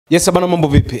Yes, bana mambo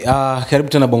vipi? Karibu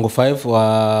tena Bongo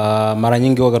 5. Mara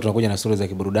nyingi wakati tunakuja na stories za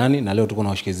kiburudani na leo tuko na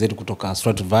washikaji zetu kutoka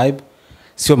Straight Vibe.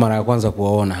 Sio mara ya kwanza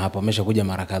kuwaona hapa, wameshakuja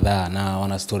mara kadhaa na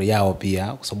wana story yao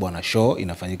pia kwa sababu wana show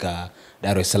inafanyika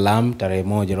Dar es Salaam tarehe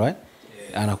 1, right?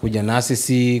 Anakuja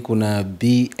nasi, kuna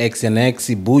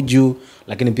BXNX Buju,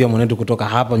 lakini pia mwanetu kutoka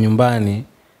hapa nyumbani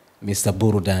Mr.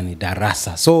 Burudani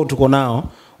Darassa. So tuko nao,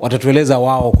 watatueleza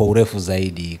wao kwa urefu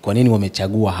zaidi kwa nini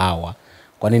wamechagua hawa.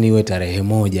 Kwa nini iwe tarehe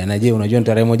 1? Na je, unajua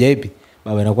tarehe 1 ipi?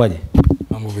 Baba inakuaje?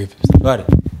 Mambo vipi? Bari.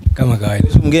 Kama kawaida.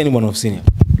 Mgeni bwana ofisini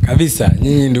hapa. Kabisa,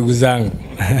 nyinyi ndugu zangu.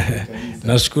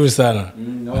 Nashukuru sana.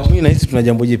 Na mimi nahisi tuna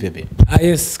jambo jipya pia.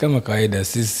 Yes, kama kawaida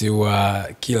sisi wa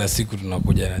kila siku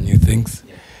tunakuja na new things.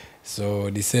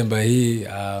 So December hii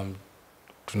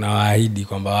tunawaahidi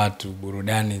kwamba watu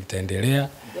burudani itaendelea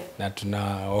na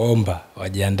tunaomba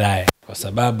wajiandae kwa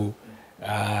sababu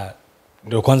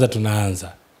ndio kwanza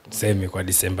tunaanza. Tuseme kwa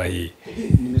December hii.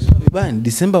 Nimesoma vibaya,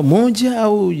 December 1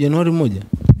 au Januari 1?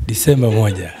 December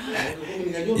 1.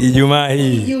 Ijumaa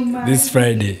hii, this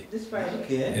Friday.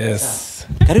 Okay. Yes.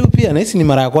 Karibu pia, nahisi ni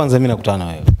mara ya kwanza mimi nakutana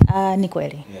na wewe. Ni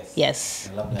kweli.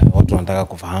 Yes. Labda watu wanataka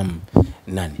kufahamu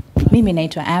nani. Mimi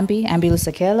naitwa Ambi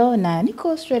Lusakelo na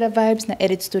niko Straight Vibes na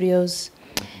Edit Studios.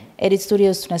 Edit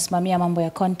Studios tunasimamia mambo ya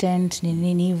content,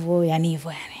 nini hivyo, yani.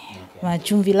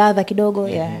 Machumvi ladha kidogo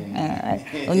ya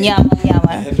unyama.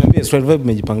 Tuambie Straight Vibe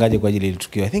imejipangaje kwa ajili ya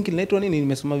tukio? I think inaitwa nini?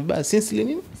 Nimesoma vibaya.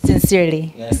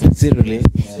 Sincerely.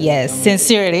 Yes,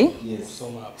 sincerely.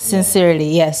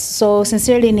 Yes. So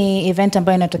Sincerely ni event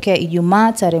ambayo inatokea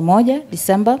Ijumaa tarehe 1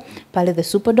 December pale the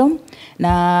Superdome.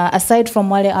 Na aside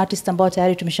from wale artists ambao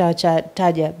tayari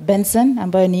tumeshawataja, Benson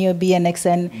ambayo ni hiyo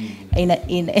BNXN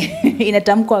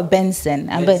inatamkwa Benson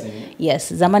ambaye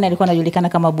yes, zamani alikuwa anajulikana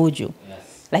kama Buju.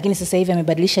 Lakini sasa hivi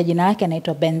amebadilisha jina lake,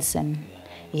 anaitwa Benson.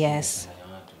 Yes.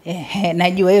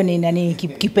 Najua hiyo ni nani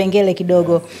kipengele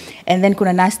kidogo. And then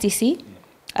kuna Nasty C,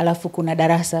 alafu kuna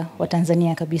Darassa wa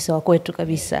Tanzania kabisa, wa kwetu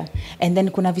kabisa. And then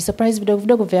kuna surprise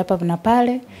vidogo vya hapa na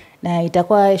pale, na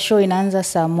itakuwa show inaanza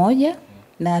saa 1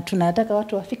 na tunataka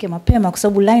watu wafike mapema kwa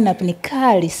sababu lineup ni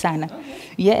kali sana.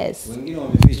 Yes. Wengine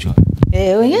wamefichwa.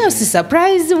 Yes,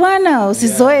 surprise bwana,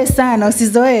 usizoe sana,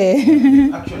 usizoe.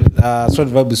 Actually,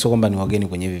 Straight Vibe sio kwamba ni wageni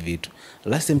kwenye hivi vitu.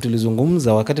 Last time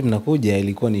tulizungumza wakati mnakuja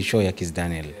ilikuwa ni show ya Kiss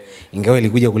Daniel. Ingawa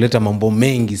ilikuja kuleta mambo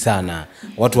mengi sana.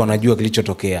 Watu wanajua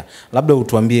kilichotokea. Labda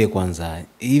utuambie kwanza,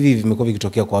 hivi vimekuwa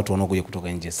vikitokea kwa watu wanaokuja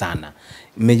kutoka nje sana.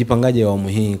 Mmejipangaje awamu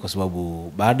hii kwa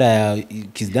sababu baada ya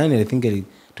Kiss Daniel I think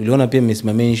tuliona pia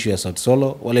mmesimamia issue ya South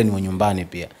Solo, wale ni wa nyumbani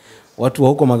pia. Watu wa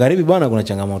huko magharibi bwana kuna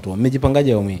changamoto.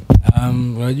 Mmejipangaje awamu hii?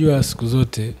 Unajua siku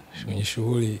zote kwenye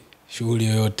shughuli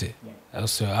yoyote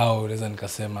au unaweza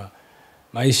nikasema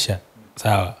maisha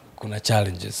sawa, kuna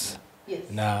challenges. Yes.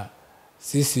 Na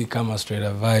sisi kama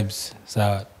Straight Vibes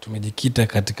sawa tumejikita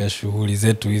katika shughuli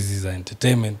zetu hizi za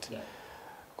entertainment. Yeah.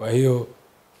 Kwa hiyo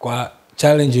kwa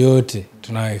challenge yote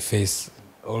tunayo face,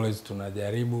 always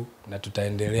tunajaribu na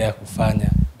tutaendelea kufanya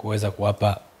kuweza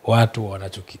kuwapa watu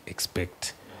wanachoki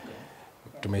expect.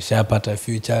 Tumeshapata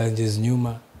few challenges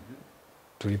nyuma,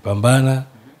 tulipambana,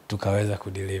 tukaweza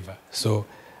kudeliver. So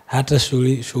hata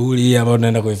shughuli hii ambayo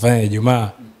tunaenda kuifanya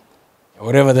Ijumaa,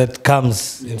 whatever that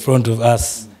comes in front of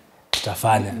us,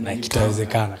 tutafanya na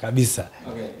kitawezekana kabisa.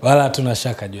 Wala hatuna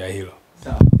shaka juu ya hilo.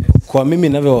 Kwa mimi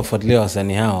ninavyowafuatilia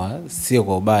wasanii hawa, sio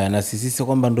kwa ubaya na sisi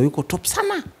kwamba ndio yuko top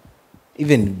sana.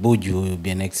 Even Buju,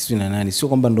 BNX na nani, sio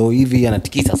kwamba ndio hivi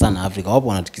anatikisa sana Afrika, wapo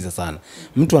wanatikisa sana.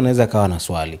 Mtu anaweza kawa na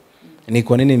swali. Ni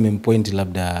kwa nini nimempoint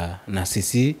labda na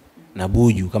sisi na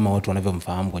Buju kama watu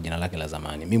wanavyomfahamu kwa jina lake la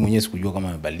zamani? Mimi mwenyewe sikujua kama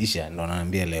amebadilisha, ndo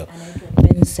ananiambia leo.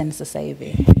 Benson sasa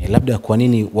hivi. Labda kwa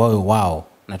nini wawe wao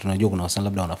na tunajua kuna wasanii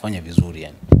labda wanafanya vizuri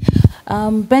yani.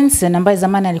 Benson ambaye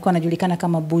zamani alikuwa anajulikana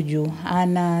kama Buju,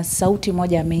 ana sauti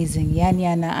moja amazing, yani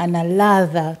ana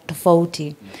ladha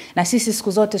tofauti. Na sisi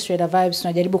siku zote Straight Vibes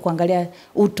tunajaribu kuangalia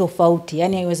utofauti.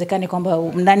 Yani haiwezekani kwamba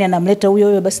ndani anamleta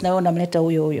huyo basi na wewe unamleta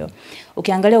huyo.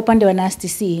 Ukiangalia upande wa Nasty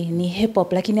C ni hip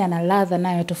hop lakini ana ladha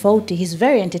nayo tofauti. He's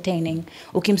very entertaining.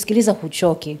 Ukimsikiliza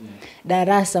huchoki.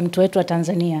 Darassa mtu wetu wa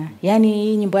Tanzania, yani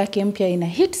hii nyimbo yake mpya ina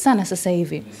hit sana sasa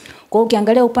hivi. Kwa hiyo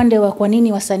ukiangalia upande wa kwa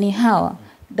nini wasanii hawa,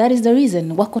 that is the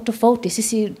reason, wako tofauti.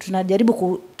 Sisi tunajaribu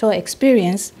kutoa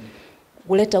experience,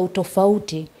 kuleta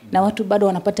utofauti na watu bado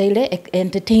wanapata ile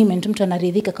entertainment, mtu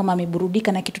anaridhika kama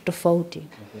ameburudika na kitu tofauti.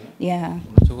 Okay. Yeah.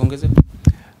 Unachoongezea?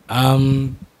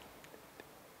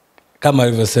 Kama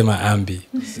alivyosema Ambi,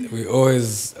 we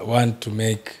always want to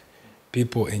make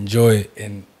people enjoy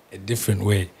in a different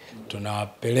way.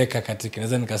 Tunawapeleka katika,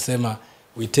 naweza nikasema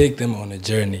we take them on a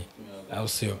journey. Au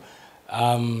sio?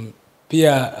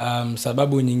 Pia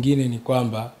sababu nyingine ni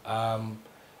kwamba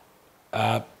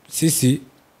sisi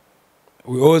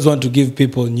we always want to give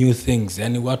people new things.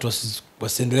 Yani watu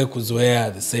wasiendelee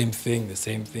kuzoea the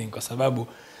same thing kwa sababu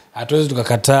hatuwezi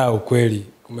tukakataa ukweli.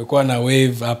 Kumekuwa na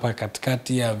wave hapa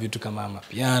katikati ya vitu kama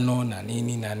mapiano na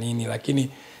nini lakini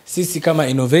sisi kama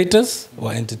innovators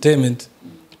wa entertainment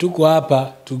tuko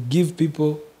hapa to give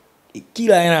people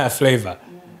kila aina ya flavor.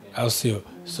 Au sio?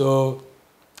 So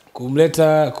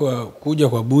kumleta kuja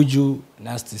kwa Buju,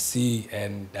 Nasty C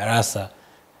and Darassa,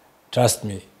 trust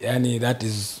me, yani that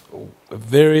is a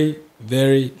very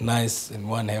very nice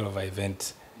and one hell of an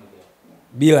event.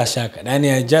 Bila shaka. Yani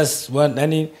I just want,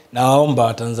 yani nawaomba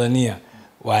wa Tanzania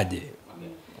waje.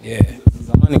 Yeah.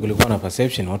 Zamani kulikuwa na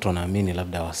perception watu wanaamini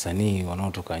labda wasanii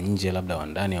wanaotoka nje labda wa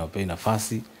ndani hawapewi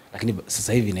nafasi, lakini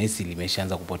sasa hivi nahisi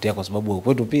limeshaanza kupotea kwa sababu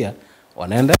kwetu pia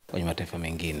wanaenda kwenye mataifa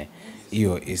mengine.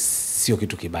 Hiyo sio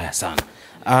kitu kibaya sana.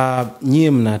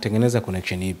 Nyie mnatengeneza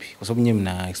connection ipi? Kwa sababu nyie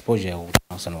mna exposure ya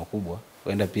wasanii wakubwa,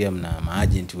 waenda pia mna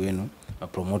maagent wenu,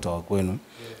 mapromoter wa kwenu.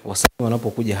 Wasanii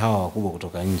wanapokuja hawa wakubwa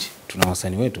kutoka nje, tuna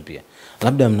wasanii wetu pia.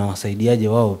 Labda mnawasaidiaje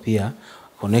wao pia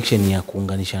connection ya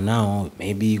kuunganisha nao,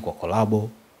 maybe kwa collabo,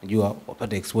 unajua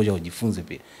wapate exposure wajifunze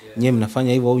pia. Nyie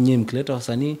mnafanya hivyo au nyie mkileta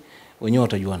wasanii wenyewe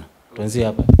watajuana? Tuanzie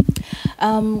hapa.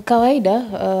 Kawaida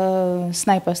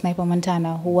Sniper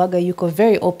Montana huaga yuko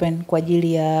very open kwa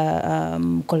ajili ya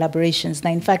collaborations,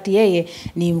 na in fact yeye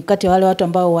ni mkati wa wale watu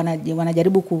ambao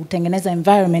wanajaribu kutengeneza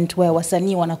environment where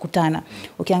wasanii wanakutana.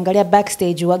 Ukiangalia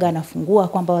backstage huaga anafungua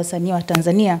kwamba wasanii wa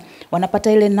Tanzania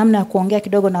wanapata ile namna ya kuongea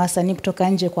kidogo na wasanii kutoka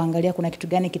nje, kuangalia kuna kitu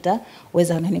gani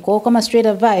kitaweza nani. Kwa hiyo kama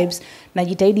Straight Vibes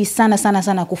najitahidi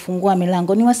sana kufungua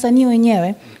milango ni wasanii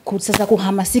wenyewe sasa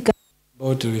kuhamasika.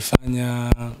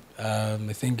 Tulifanya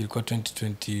I think ilikuwa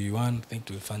 2021, I think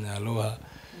tulifanya Aloha,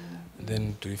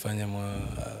 then tulifanya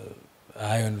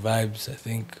High on Vibes, I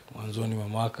think mwanzoni mwa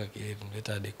mwaka kile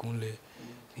tumleta Dekunle.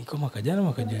 Ni kama mwaka jana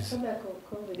mwaka juzi.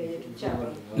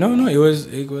 No,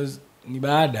 it was ni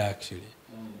baada actually.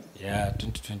 Yeah,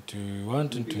 2021,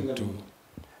 2022.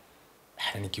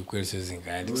 Yani kiukweli siwezi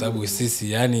ngani kwa sababu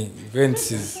sisi yani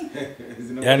events is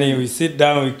yani we sit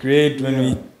down, we create, when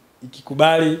we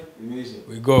ikikubali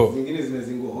we go. Zingine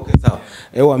zimezingua. Okay, sawa.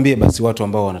 Waambie basi watu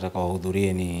ambao wanataka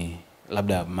wahudhurie ni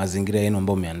labda mazingira yenu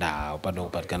ambao umeandaa, upande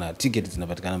kupatikana tickets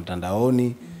zinapatikana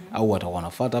mtandaoni au watakuwa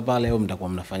wanafuata pale au mtakuwa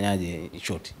mnafanyaje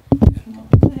short?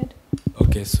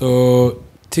 Okay, so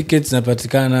tickets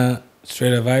zinapatikana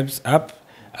Straight Vibes app.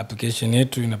 Application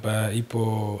yetu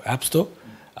ipo App Store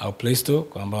au Play Store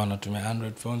kwa ambao wanatumia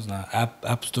Android phones, na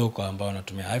App Store kwa ambao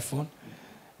wanatumia iPhone.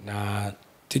 Na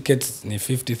tickets ni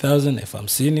 50,000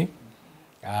 50.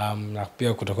 Na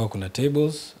pia kutakuwa kuna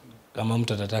tables. Kama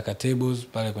mtu atataka tables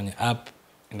pale kwenye app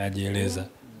inajieleza,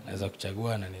 naweza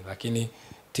kuchagua na nini, lakini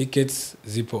tickets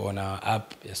zipo on our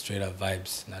app ya Straight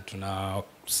Vibes,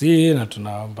 na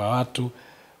tunaomba watu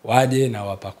waje na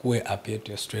wapakue app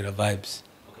yetu ya Straight Vibes.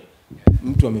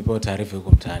 Mtu amepewa taarifa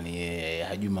yuko mtaani,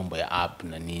 hajui mambo ya app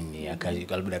na nini,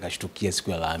 labda akashtukia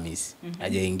siku ya Alhamisi,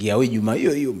 hajaingia wewe Jumaa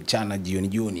hiyo mchana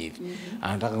jioni hivi,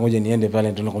 anataka ngoja niende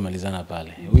pale ndio kumalizana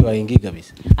pale, huyo haingii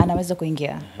kabisa?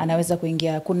 Anaweza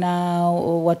kuingia. Kuna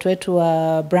watu wetu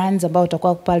wa brands ambao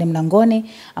watakuwa pale mlangoni,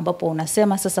 ambapo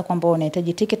unasema sasa kwamba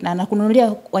unahitaji ticket na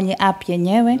anakununulia kwenye app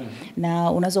yenyewe,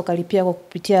 na unaweza ukalipia kwa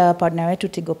kupitia partner wetu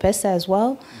Tigo Pesa as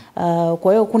well.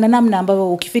 Kwa hiyo kuna namna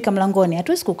ambayo ukifika mlangoni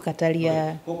hatuwezi kukatalia.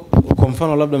 Kwa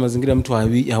mfano labda mazingira mtu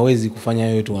hawezi kufanya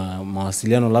hayo tu,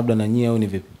 mawasiliano labda na nyie au ni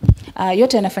vipi?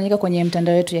 Yote yanafanyika kwenye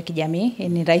mtandao wetu ya kijamii.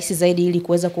 Ni rahisi zaidi ili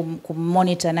kuweza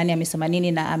kumonitor nani amesema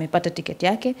nini na amepata ticket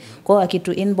yake. Kwa hiyo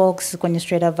akitu inbox kwenye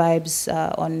Straight Vibes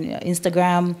on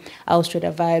Instagram au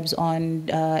Straight Vibes on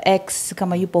X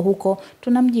kama yupo huko,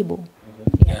 tunamjibu.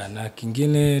 Yeah, na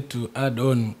kingine to add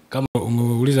on, kama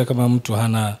umeuliza kama mtu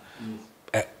hana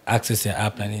access ya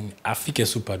app na nini, afike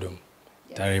Superdome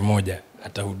tarehe 1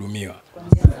 atahudumiwa.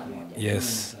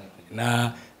 Yes.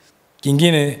 Na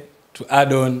kingine to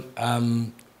add on,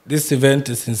 this event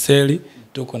is sincerely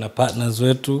tuko na partners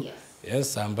wetu.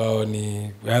 Yes, ambao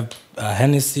ni we have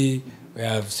Hennessy, we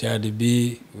have CRDB,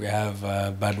 we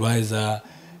have Budweiser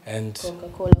and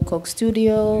Coca-Cola Coke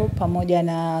Studio pamoja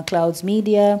na Clouds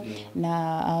Media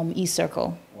na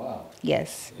E-Circle. Wow.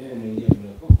 Yes.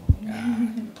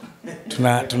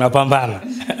 Tunapambana.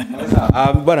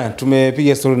 Bwana,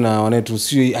 tumepiga story na wanetu,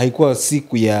 haikuwa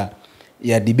siku ya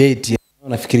debate.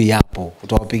 Nafikiri yapo,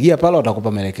 utawapigia pale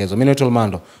watakupa maelekezo. Mimi naitwa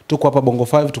Mando, tuko hapa Bongo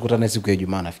 5, tukutane siku ya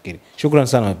Ijumaa nafikiri. Shukrani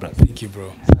sana my brother. Thank you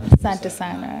bro. Asante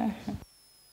sana.